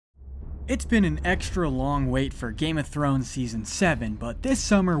It's been an extra long wait for Game of Thrones Season 7, but this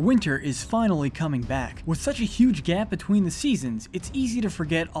summer, winter is finally coming back. With such a huge gap between the seasons, it's easy to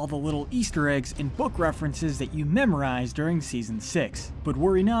forget all the little Easter eggs and book references that you memorized during Season 6. But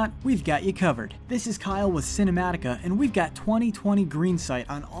worry not, we've got you covered. This is Kyle with Cinematica, and we've got 20/20 green sight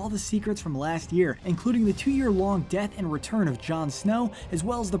on all the secrets from last year, including the 2-year-long death and return of Jon Snow, as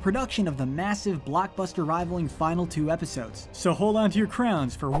well as the production of the massive blockbuster rivaling final 2 episodes. So hold on to your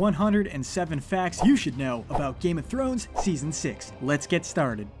crowns for 107 facts you should know about Game of Thrones Season 6. Let's get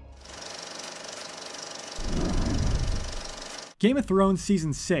started. Game of Thrones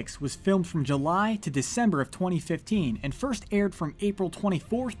Season 6 was filmed from July to December of 2015 and first aired from April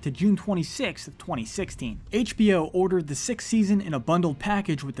 24th to June 26th of 2016. HBO ordered the 6th season in a bundled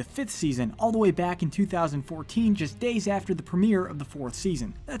package with the 5th season all the way back in 2014, just days after the premiere of the 4th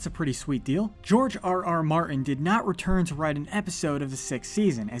season. That's a pretty sweet deal. George R.R. Martin did not return to write an episode of the 6th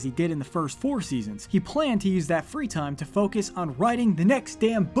season as he did in the first 4 seasons. He planned to use that free time to focus on writing the next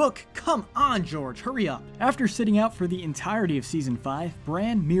damn book. Come on, George, hurry up. After sitting out for the entirety of Season 5,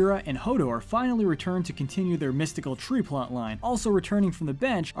 Bran, Mira, and Hodor finally returned to continue their mystical tree plotline. Also returning from the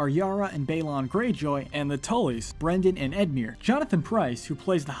bench are Yara and Balon Greyjoy, and the Tullys, Brendan and Edmure. Jonathan Pryce, who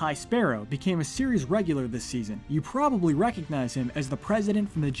plays the High Sparrow, became a series regular this season. You probably recognize him as the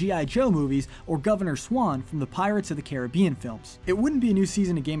President from the G.I. Joe movies or Governor Swan from the Pirates of the Caribbean films. It wouldn't be a new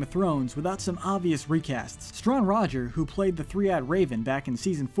season of Game of Thrones without some obvious recasts. Strawn Roger, who played the Three-Eyed Raven back in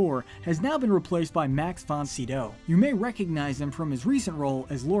Season 4, has now been replaced by Max von Sydow. You may recognize him from his recent role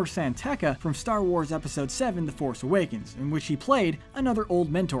as Lor San Tekka from Star Wars Episode 7 The Force Awakens, in which he played another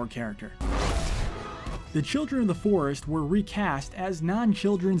old mentor character. The Children of the Forest were recast as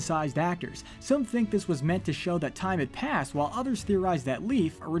non-children-sized actors. Some think this was meant to show that time had passed, while others theorize that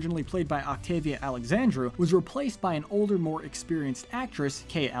Leaf, originally played by Octavia Alexandru, was replaced by an older, more experienced actress,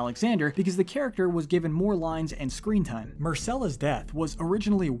 Kay Alexander, because the character was given more lines and screen time. Myrcella's death was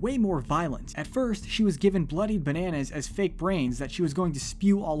originally way more violent. At first, she was given bloodied bananas as fake brains that she was going to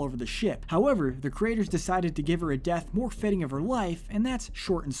spew all over the ship. However, the creators decided to give her a death more fitting of her life, and that's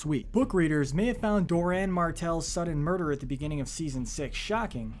short and sweet. Book readers may have found Doran Martell's sudden murder at the beginning of Season 6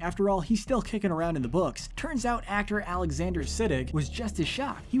 shocking. After all, he's still kicking around in the books. Turns out actor Alexander Siddig was just as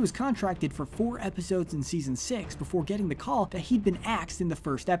shocked. He was contracted for 4 episodes in Season 6 before getting the call that he'd been axed in the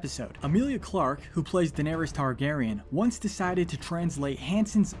first episode. Emilia Clarke, who plays Daenerys Targaryen, once decided to translate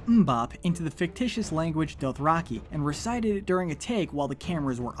Hanson's Mbop into the fictitious language Dothraki and recited it during a take while the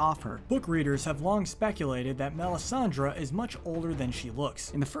cameras were off her. Book readers have long speculated that Melisandre is much older than she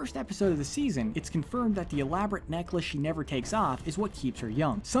looks. In the first episode of the season, it's confirmed that the elaborate necklace she never takes off is what keeps her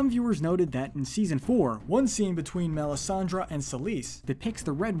young. Some viewers noted that in Season 4, one scene between Melisandre and Selyse depicts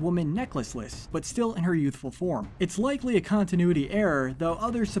the Red Woman necklaceless, but still in her youthful form. It's likely a continuity error, though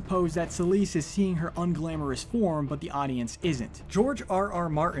others suppose that Selyse is seeing her unglamorous form, but the audience isn't. George R.R.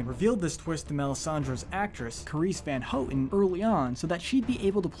 Martin revealed this twist to Melisandre's actress, Carice Van Houten, early on so that she'd be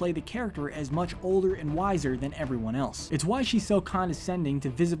able to play the character as much older and wiser than everyone else. It's why she's so condescending to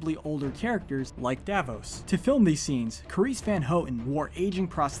visibly older characters like Davos. To film these scenes, Carice Van Houten wore aging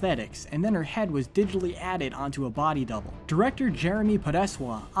prosthetics, and then her head was digitally added onto a body double. Director Jeremy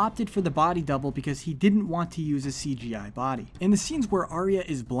Podeswa opted for the body double because he didn't want to use a CGI body. In the scenes where Arya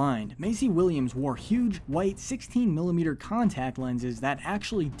is blind, Maisie Williams wore huge, white 16mm contact lenses that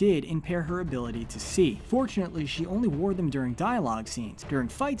actually did impair her ability to see. Fortunately, she only wore them during dialogue scenes. During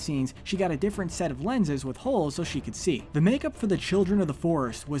fight scenes, she got a different set of lenses with holes so she could see. The makeup for the Children of the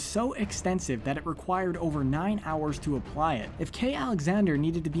Forest was so extensive that it required over 9 hours to apply it. If Kay Alexander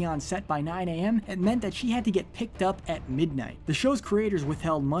needed to be on set by 9 AM, it meant that she had to get picked up at midnight. The show's creators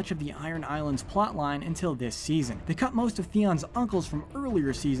withheld much of the Iron Islands plotline until this season. They cut most of Theon's uncles from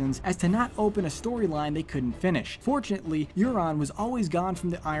earlier seasons as to not open a storyline they couldn't finish. Fortunately, Euron was always gone from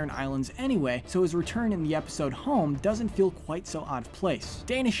the Iron Islands anyway, so his return in the episode Home doesn't feel quite so out of place.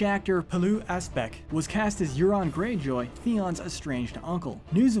 Danish actor Palu Asbæk was cast as Euron Greyjoy, Theon's estranged uncle.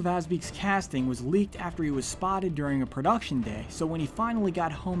 News of Asbæk's casting was leaked after he was spotted during a production day, so when he finally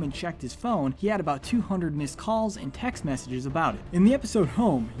got home and checked his phone, he had about 200 missed calls and text messages about it. In the episode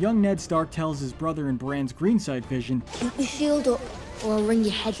Home, young Ned Stark tells his brother in Bran's greenside vision, "Keep your shield up, or I'll ring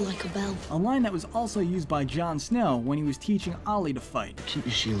your head like a bell." a line that was also used by Jon Snow when he was teaching Ollie to fight. Keep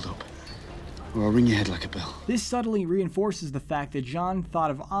your shield up, or I'll ring your head like a bell. This subtly reinforces the fact that Jon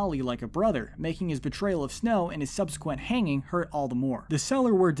thought of Ollie like a brother, making his betrayal of Snow and his subsequent hanging hurt all the more. The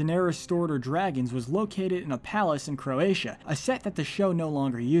cellar where Daenerys stored her dragons was located in a palace in Croatia, a set that the show no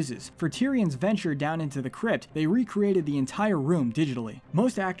longer uses. For Tyrion's venture down into the crypt, they recreated the entire room digitally.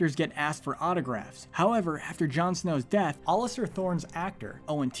 Most actors get asked for autographs. However, after Jon Snow's death, Alliser Thorne's actor,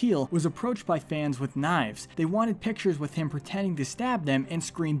 Owen Teale, was approached by fans with knives. They wanted pictures with him pretending to stab them and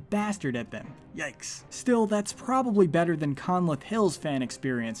scream "bastard" at them. Yikes. Still, that's probably better than Conleth Hill's fan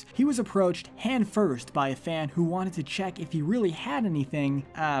experience. He was approached hand first by a fan who wanted to check if he really had anything,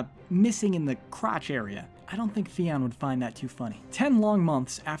 missing in the crotch area. I don't think Theon would find that too funny. 10 long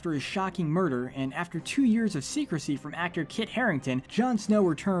months after his shocking murder, and after 2 years of secrecy from actor Kit Harington, Jon Snow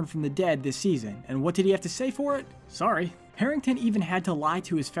returned from the dead this season. And what did he have to say for it? Sorry. Harington even had to lie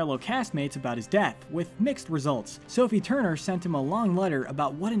to his fellow castmates about his death, with mixed results. Sophie Turner sent him a long letter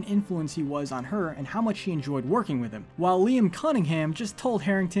about what an influence he was on her and how much she enjoyed working with him, while Liam Cunningham just told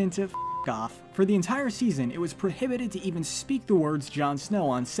Harington to f*** off. For the entire season, it was prohibited to even speak the words Jon Snow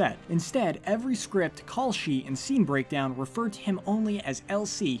on set. Instead, every script, call sheet, and scene breakdown referred to him only as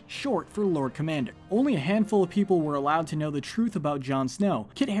LC, short for Lord Commander. Only a handful of people were allowed to know the truth about Jon Snow: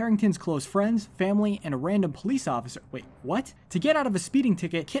 Kit Harington's close friends, family, and a random police officer. Wait, what? To get out of a speeding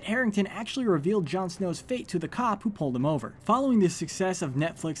ticket, Kit Harington actually revealed Jon Snow's fate to the cop who pulled him over. Following the success of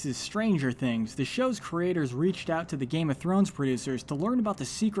Netflix's Stranger Things, the show's creators reached out to the Game of Thrones producers to learn about the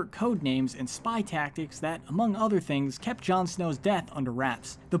secret code names and spy tactics that, among other things, kept Jon Snow's death under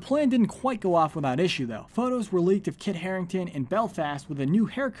wraps. The plan didn't quite go off without issue though. Photos were leaked of Kit Harington in Belfast with a new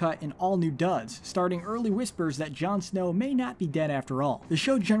haircut and all new duds, starting early whispers that Jon Snow may not be dead after all. The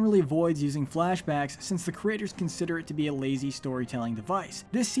show generally avoids using flashbacks since the creators consider it to be a lazy storytelling device.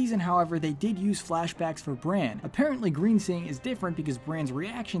 This season, however, they did use flashbacks for Bran. Apparently Green Seeing is different because Bran's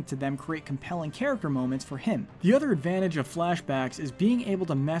reactions to them create compelling character moments for him. The other advantage of flashbacks is being able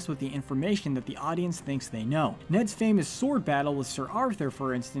to mess with the information that the audience thinks they know. Ned's famous sword battle with Sir Arthur,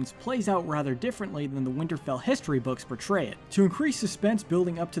 for instance, plays out rather differently than the Winterfell history books portray it. To increase suspense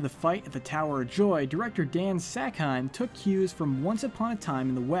building up to the fight at the Tower of Joy, director Dan Sackheim took cues from Once Upon a Time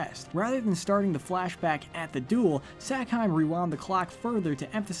in the West. Rather than starting the flashback at the duel, Sackheim rewound the clock further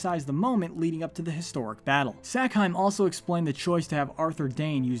to emphasize the moment leading up to the historic battle. Sackheim also explained the choice to have Arthur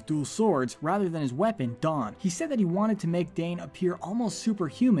Dayne use dual swords rather than his weapon, Dawn. He said that he wanted to make Dayne appear almost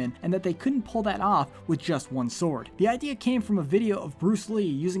superhuman and that they couldn't pull that off with just one sword. The idea came from a video of Bruce Lee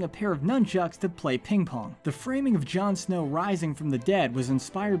using a pair of nunchucks to play ping pong. The framing of Jon Snow rising from the dead was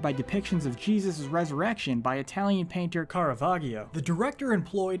inspired by depictions of Jesus' resurrection by Italian painter Caravaggio. The director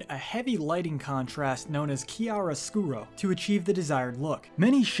employed a heavy lighting contrast known as chiaroscuro to achieve the desired look.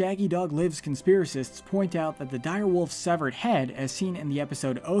 Many Shaggy Dog Lives conspiracists point out that the direwolf's severed head, as seen in the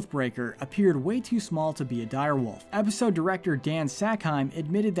episode Oathbreaker, appeared way too small to be a direwolf. Episode director Dan Sackheim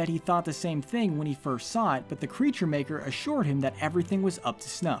admitted that he thought the same thing when he first saw it, but the creature maker assured him that everything was up to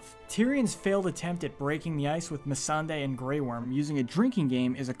snuff. Tyrion's failed attempt at breaking the ice with Missandei and Grey Worm using a drinking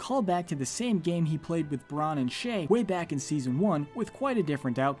game is a callback to the same game he played with Bronn and Shae way back in season 1, with quite a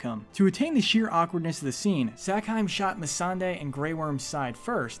different outcome. To attain the sheer awkwardness of the scene, Sackheim shot Missandei and Grey Worm's side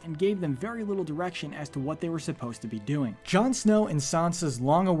first and gave them very little direction as to what they were supposed to be doing. Jon Snow and Sansa's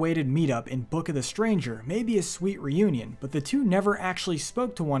long-awaited meetup in Book of the Stranger may be a sweet reunion, but the two never actually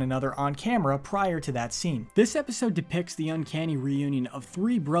spoke to one another on camera prior to that scene. This episode depicts the uncanny reunion of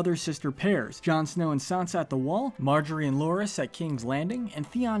three brother-sister pairs: Jon Snow and Sansa at the Wall, Marjorie and Loras at King's Landing, and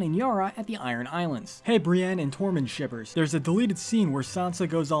Theon and Yara at the Iron Islands. Hey Brienne and Tormund shippers, there's a deleted scene where Sansa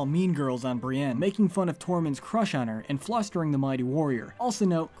goes all mean girls on Brienne, making fun of Tormund's crush on her and flustering the mighty warrior. Also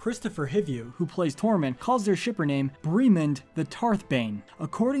note, Christopher Hivju, who plays Tormund, calls their shipper name Bremond the Tarthbane.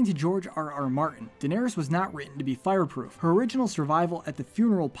 According to George R.R. Martin, Daenerys was not written to be fireproof. Her original survival at the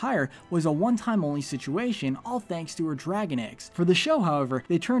funeral pyre was a one-time only situation, all thanks to her dragon eggs. For the show, however,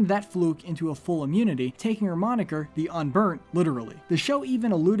 they turned that fluke into a full immunity, taking her moniker the Unburnt literally. The show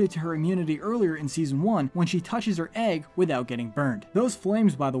even alluded to her immunity earlier in season 1 when she touches her egg without getting burned. Those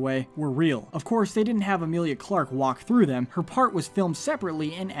flames, by the way, were real. Of course, they didn't have Emilia Clarke walk through them. Her part was filmed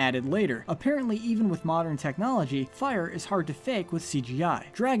separately and added later. Apparently, even with modern technology, fire is hard to fake with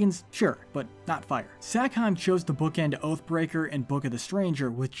CGI. Dragons, sure, but not fire. Sackheim chose to bookend Oathbreaker and Book of the Stranger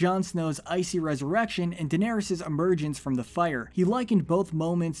with Jon Snow's icy resurrection and Daenerys' emergence from the fire. He likened both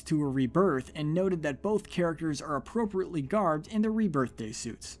moments to a rebirth and noted that both characters are appropriately garbed in their rebirth day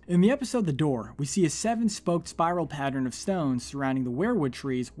suits. In the episode The Door, we see a 7-spoked spiral pattern of stones surrounding the weirwood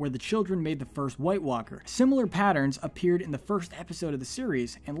trees where the children made the first White Walker. Similar patterns appeared in the first episode of the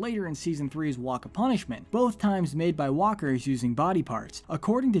series and later in season 3's Walk of Punishment, both times made by walkers using body parts.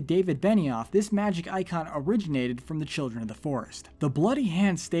 According to David Benioff, this this magic icon originated from the Children of the Forest. The Bloody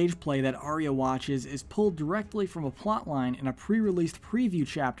Hand stage play that Arya watches is pulled directly from a plotline in a pre-released preview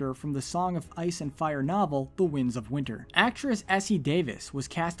chapter from the Song of Ice and Fire novel, The Winds of Winter. Actress Essie Davis was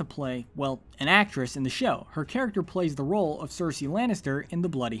cast to play, well, an actress in the show. Her character plays the role of Cersei Lannister in The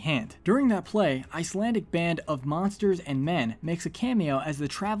Bloody Hand. During that play, Icelandic band Of Monsters and Men makes a cameo as the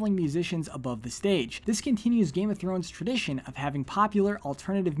traveling musicians above the stage. This continues Game of Thrones' tradition of having popular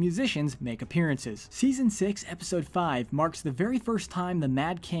alternative musicians make appearances. Season 6, Episode 5 marks the very first time the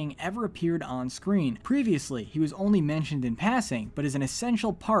Mad King ever appeared on screen. Previously, he was only mentioned in passing, but is an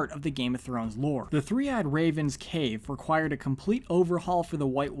essential part of the Game of Thrones lore. The Three-Eyed Raven's cave required a complete overhaul for the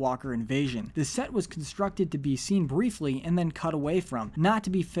White Walker invasion. The set was constructed to be seen briefly and then cut away from, not to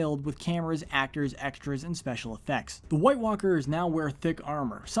be filled with cameras, actors, extras, and special effects. The White Walkers now wear thick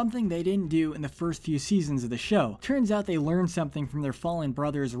armor, something they didn't do in the first few seasons of the show. Turns out they learned something from their fallen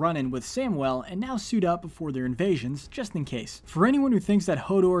brothers' run-in with Samwell and now suit up before their invasions, just in case. For anyone who thinks that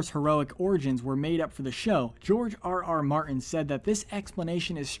Hodor's heroic origins were made up for the show, George R.R. Martin said that this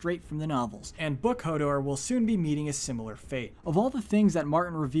explanation is straight from the novels, and Book Hodor will soon be meeting a similar fate. Of all the things that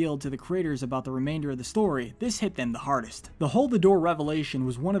Martin revealed to the creators about the remainder of the story, this hit them the hardest. The Hold the Door revelation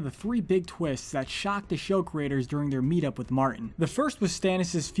was one of the three big twists that shocked the show creators during their meetup with Martin. The first was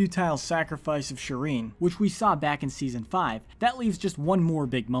Stannis' futile sacrifice of Shireen, which we saw back in Season 5. That leaves just one more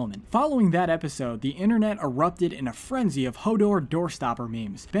big moment. Following that episode, the internet erupted in a frenzy of Hodor doorstopper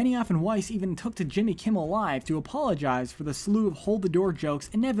memes. Benioff and Weiss even took to Jimmy Kimmel Live to apologize for the slew of Hold the Door jokes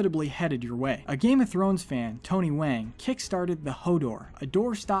inevitably headed your way. A Game of Thrones fan, Tony Wang, kickstarted the Hodor, a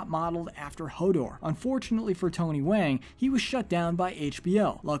doorstop modeled after Hodor. Unfortunately for Tony Wang, he was shut down by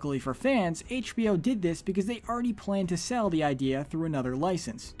HBO. Luckily for fans, HBO did this because they already planned to sell the idea through another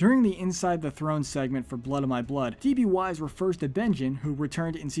license. During the Inside the Throne segment for Blood of My Blood, D.B. Wise refers to Benjen, who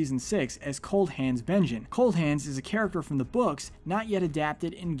returned in Season 6, as Cold Hands Benjen. Cold Hands is a character from the books, not yet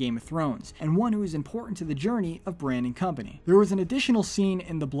adapted in Game of Thrones, and one who is important to the journey of Bran and company. There was an additional scene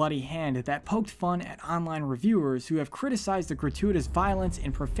in The Bloody Hand that poked fun at online reviewers who have criticized the gratuitous violence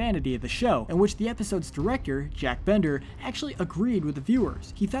and profanity of the show, in which the episode's director, Jack Bender, actually agreed with the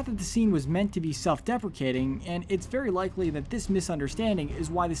viewers. He thought that the scene was meant to be self-deprecating, and it's very likely that this misunderstanding is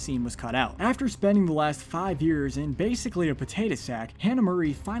why the scene was cut out. After spending the last 5 years in basically a potato sack, Hannah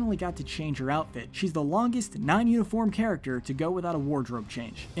Murray finally got to change her outfit. She's the longest non-uniform character to go without a wardrobe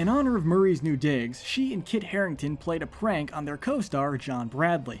change. In honor of Murray's new digs, she and Kit Harington played a prank on their co-star John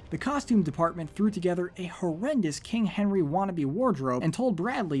Bradley. The costume department threw together a horrendous King Henry wannabe wardrobe and told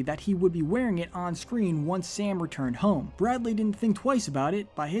Bradley that he would be wearing it on screen once Sam returned home. Bradley didn't think twice about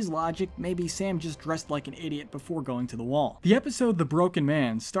it. By his logic, maybe Sam just dressed like an idiot before going to the wall. The episode The Broken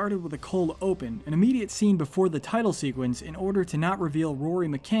Man started with a cold open, an immediate scene before the title sequence in order to not reveal Rory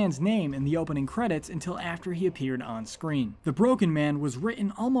McCann's name in the opening credits until after he appeared on screen. The Broken Man was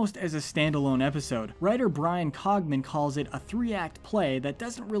written almost as a standalone episode. Writer Brian Cogman calls it a 3-act play that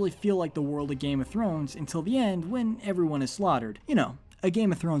doesn't really feel like the world of Game of Thrones until the end when everyone is slaughtered. You know, a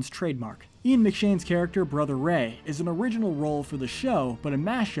Game of Thrones trademark. Ian McShane's character, Brother Ray, is an original role for the show, but a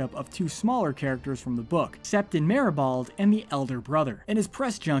mashup of two smaller characters from the book, Septon Maribald and the Elder Brother. In his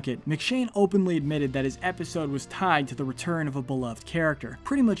press junket, McShane openly admitted that his episode was tied to the return of a beloved character.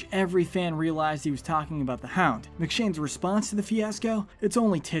 Pretty much every fan realized he was talking about the Hound. McShane's response to the fiasco? It's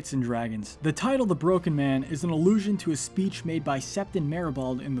only tits and dragons. The title The Broken Man is an allusion to a speech made by Septon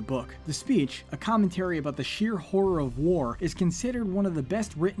Maribald in the book. The speech, a commentary about the sheer horror of war, is considered one of the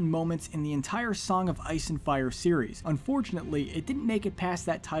best written moments in the entire Song of Ice and Fire series. Unfortunately, it didn't make it past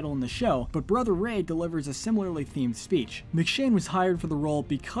that title in the show, but Brother Ray delivers a similarly themed speech. McShane was hired for the role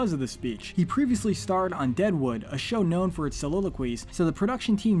because of the speech. He previously starred on Deadwood, a show known for its soliloquies, so the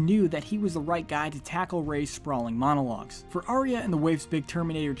production team knew that he was the right guy to tackle Ray's sprawling monologues. For Arya and the Waif's big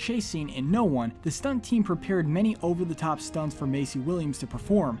Terminator chase scene in No One, the stunt team prepared many over-the-top stunts for Macy Williams to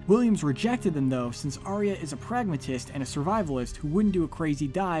perform. Williams rejected them though, since Arya is a pragmatist and a survivalist who wouldn't do a crazy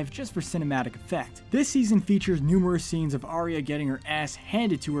dive just for cinematic effect. This season features numerous scenes of Arya getting her ass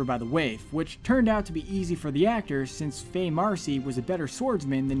handed to her by the Waif, which turned out to be easy for the actors since Faye Marcy was a better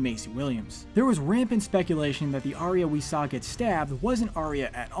swordsman than Macy Williams. There was rampant speculation that the Arya we saw get stabbed wasn't Arya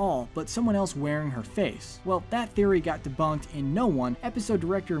at all, but someone else wearing her face. Well, that theory got debunked in No One. Episode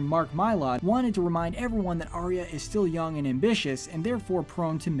director Mark Mylod wanted to remind everyone that Arya is still young and ambitious and therefore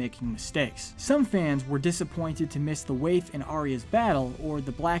prone to making mistakes. Some fans were disappointed to miss the Waif and Arya's battle or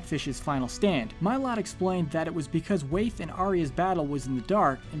the Blackfish's final stand. Mylot explained that it was because Waif and Arya's battle was in the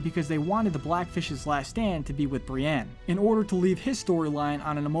dark, and because they wanted the Blackfish's last stand to be with Brienne, in order to leave his storyline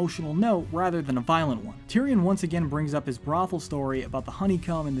on an emotional note rather than a violent one. Tyrion once again brings up his brothel story about the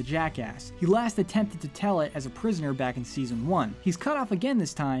honeycomb and the jackass. He last attempted to tell it as a prisoner back in season 1. He's cut off again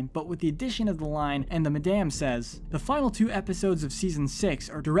this time, but with the addition of the line, "and the madame says." The final 2 episodes of season 6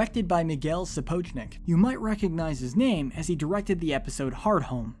 are directed by Miguel Sapochnik. You might recognize his name as he directed the episode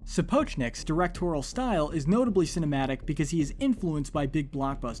Hardhome. Sapochnik's directorial style is notably cinematic because he is influenced by big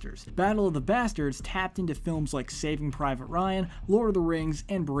blockbusters. Battle of the Bastards tapped into films like Saving Private Ryan, Lord of the Rings,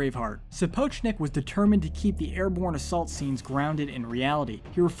 and Braveheart. Sapochnik was determined to keep the airborne assault scenes grounded in reality.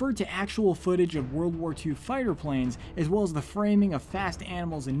 He referred to actual footage of World War II fighter planes as well as the framing of fast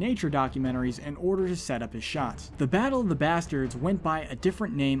animals and nature documentaries in order to set up his shots. The Battle of the Bastards went by a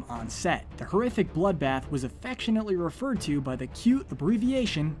different name on set. The horrific bloodbath was affectionately referred to by the cute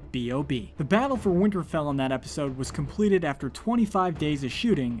abbreviation BOB. The battle for Winterfell in that episode was completed after 25 days of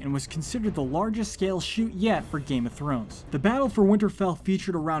shooting and was considered the largest scale shoot yet for Game of Thrones. The battle for Winterfell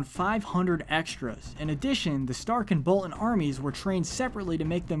featured around 500 extras. In addition, the Stark and Bolton armies were trained separately to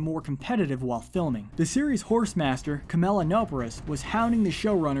make them more competitive while filming. The series Horsemaster, Kamela Noparis, was hounding the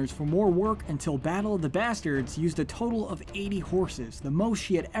showrunners for more work until Battle of the Bastards used a total of 80 horses, the most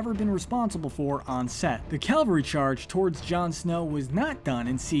she had ever been responsible for on set. The cavalry charge towards Jon Snow was not done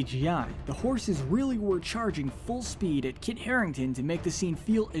in CGI. The horses really were charging full speed at Kit Harington to make the scene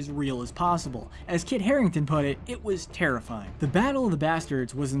feel as real as possible. As Kit Harington put it, it was terrifying. The Battle of the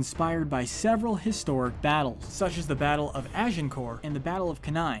Bastards was inspired by several historic battles, such as the Battle of Agincourt and the Battle of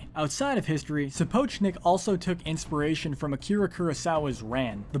Cannae. Outside of history, Sapochnik also took inspiration from Akira Kurosawa's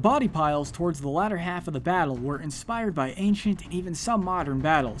Ran. The body piles towards the latter half of the battle were inspired by ancient and even some modern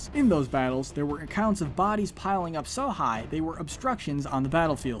battles. In those battles, there were accounts of bodies piling up so high they were obstructions on the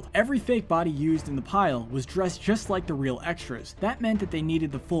battlefield. Every fake body used in the pile was dressed just like the real extras. That meant that they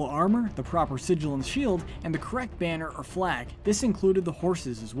needed the full armor, the proper sigil and shield, and the correct banner or flag. This included the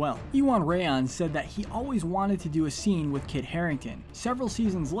horses as well. Ewan Rayon said that he always wanted to do a scene with Kit Harington. Several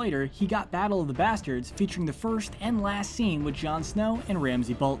seasons later, he got Battle of the Bastards featuring the first and last scene with Jon Snow and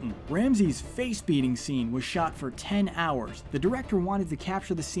Ramsay Bolton. Ramsay's face-beating scene was shot for 10 hours. The director wanted to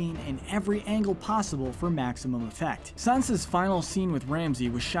capture the scene in every angle possible for maximum effect. Sansa's final scene with Ramsay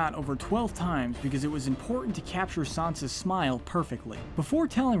was shot over 12 times because it was important to capture Sansa's smile perfectly. Before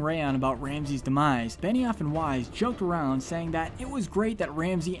telling Rayon about Ramsay's demise, Benioff and Wise joked around saying that it was great that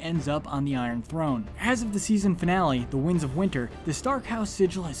Ramsay ends up on the Iron Throne. As of the season finale, The Winds of Winter, the Stark House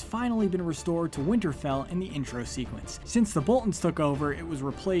sigil has finally been restored to Winterfell in the intro sequence. Since the Boltons took over, it was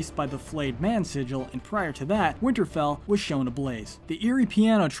replaced by the Flayed Man sigil, and prior to that, Winterfell was shown ablaze. The eerie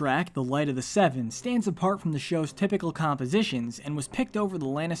piano track, The Light of the Seven, stands apart from the show's typical compositions and was picked over the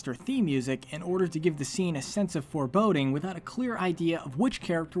Lannister theme music in order to give the scene a sense of foreboding without a clear idea of which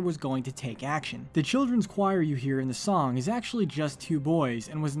character was going to take action. The children's choir you hear in the song is actually just 2 boys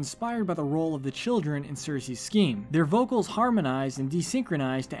and was inspired by the role of the children in Cersei's scheme. Their vocals harmonized and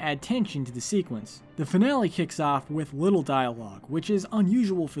desynchronized to add tension to the sequence. The finale kicks off with little dialogue, which is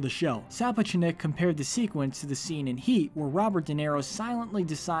unusual for the show. Sapochnik compared the sequence to the scene in Heat where Robert De Niro silently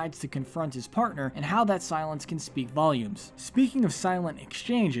decides to confront his partner and how that silence can speak volumes. Speaking of silent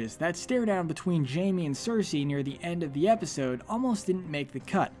exchanges, that stare down between Jaime and Cersei near the end of the episode almost didn't make the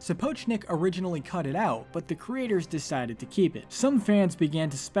cut. Sapochnik originally cut it out, but the creators decided to keep it. Some fans began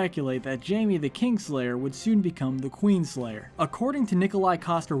to speculate that Jaime the Kingslayer would soon become the Queenslayer. According to Nikolai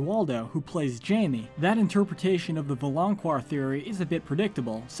Coster-Waldau, who plays Jaime, that interpretation of the Valonqar theory is a bit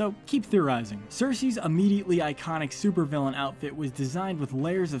predictable, so keep theorizing. Cersei's immediately iconic supervillain outfit was designed with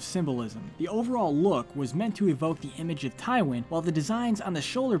layers of symbolism. The overall look was meant to evoke the image of Tywin, while the designs on the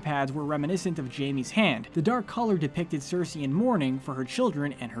shoulder pads were reminiscent of Jaime's hand. The dark color depicted Cersei in mourning for her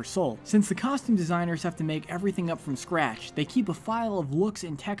children and her soul. Since the costume designers have to make everything up from scratch, they keep a file of looks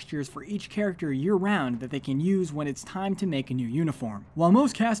and textures for each character year-round that they can use when it's time to make a new uniform. While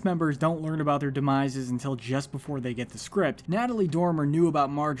most cast members don't learn about their demises until just before they get the script, Natalie Dormer knew about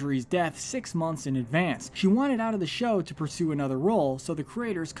Marjorie's death 6 months in advance. She wanted out of the show to pursue another role, so the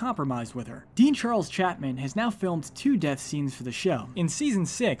creators compromised with her. Dean Charles Chapman has now filmed 2 death scenes for the show. In season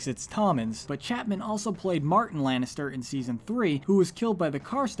 6, it's Tommen's, but Chapman also played Martin Lannister in season 3, who was killed by the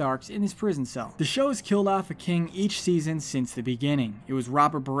Karstarks in his prison cell. The show has killed off a king each season since the beginning. It was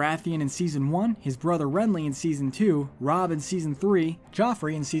Robert Baratheon in season 1, his brother Renly in season 2, Robb in season 3,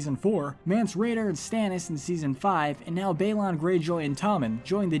 Joffrey in season 4, Mance Rayder and Stannis in season 5, and now Balon Greyjoy and Tommen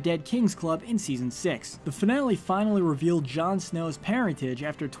joined the Dead Kings Club in season 6. The finale finally revealed Jon Snow's parentage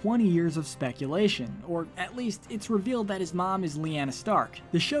after 20 years of speculation, or at least it's revealed that his mom is Lyanna Stark. Stark.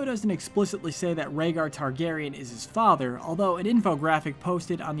 The show doesn't explicitly say that Rhaegar Targaryen is his father, although an infographic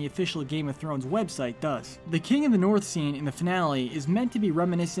posted on the official Game of Thrones website does. The King in the North scene in the finale is meant to be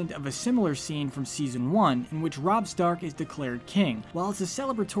reminiscent of a similar scene from Season 1, in which Robb Stark is declared king. While it's a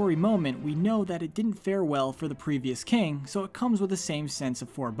celebratory moment, we know that it didn't fare well for the previous king, so it comes with the same sense of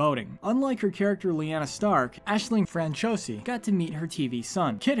foreboding. Unlike her character Lyanna Stark, Aisling Franciosi got to meet her TV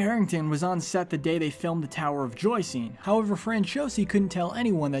son. Kit Harington was on set the day they filmed the Tower of Joy scene. However, Franciosi couldn't tell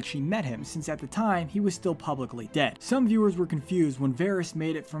anyone that she met him, since at the time he was still publicly dead. Some viewers were confused when Varys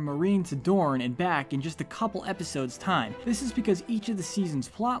made it from Meereen to Dorne and back in just a couple episodes' time. This is because each of the season's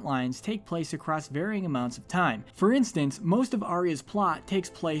plot lines take place across varying amounts of time. For instance, most of Arya's plot takes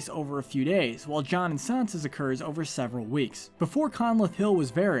place over a few days, while Jon and Sansa's occurs over several weeks. Before Conleth Hill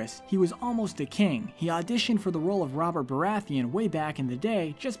was Varys, he was almost a king. He auditioned for the role of Robert Baratheon way back in the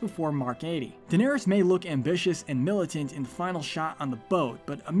day, just before Mark 80. Daenerys may look ambitious and militant in the final shot on the boat,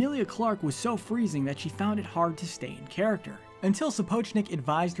 but Emilia Clarke was so freezing that she found it hard to stay in character. Until Sapochnik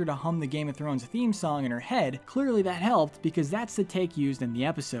advised her to hum the Game of Thrones theme song in her head, clearly that helped because that's the take used in the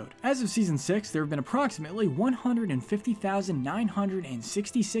episode. As of Season 6, there have been approximately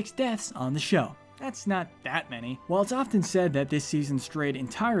 150,966 deaths on the show. That's not that many. While it's often said that this season strayed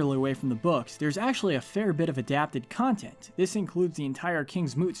entirely away from the books, there's actually a fair bit of adapted content. This includes the entire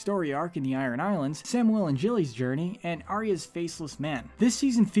King's Moot story arc in the Iron Islands, Samwell and Gilly's journey, and Arya's faceless man. This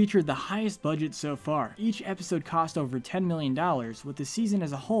season featured the highest budget so far. Each episode cost over $10 million, with the season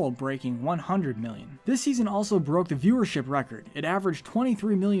as a whole breaking $100 million. This season also broke the viewership record. It averaged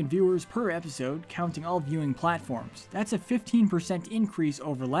 23 million viewers per episode, counting all viewing platforms. That's a 15% increase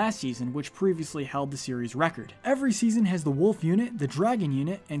over last season, which previously held the series record. Every season has the Wolf unit, the Dragon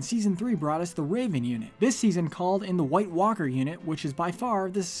unit, and Season 3 brought us the Raven unit. This season called in the White Walker unit, which is by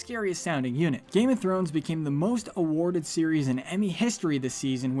far the scariest sounding unit. Game of Thrones became the most awarded series in Emmy history this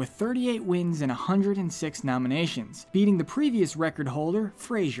season with 38 wins and 106 nominations, beating the previous record holder,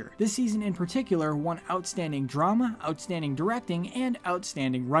 Frasier. This season in particular won Outstanding Drama, Outstanding Directing, and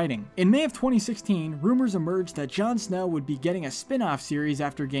Outstanding Writing. In May of 2016, rumors emerged that Jon Snow would be getting a spin-off series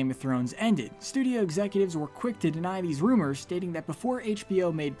after Game of Thrones ended. Studio executives were quick to deny these rumors, stating that before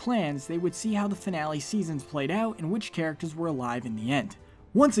HBO made plans, they would see how the finale seasons played out and which characters were alive in the end.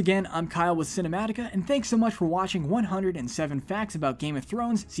 Once again, I'm Kyle with Cinematica, and thanks so much for watching 107 Facts About Game of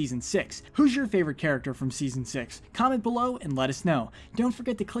Thrones Season 6. Who's your favorite character from Season 6? Comment below and let us know. Don't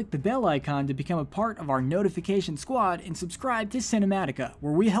forget to click the bell icon to become a part of our notification squad and subscribe to Cinematica,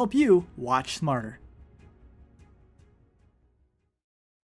 where we help you watch smarter.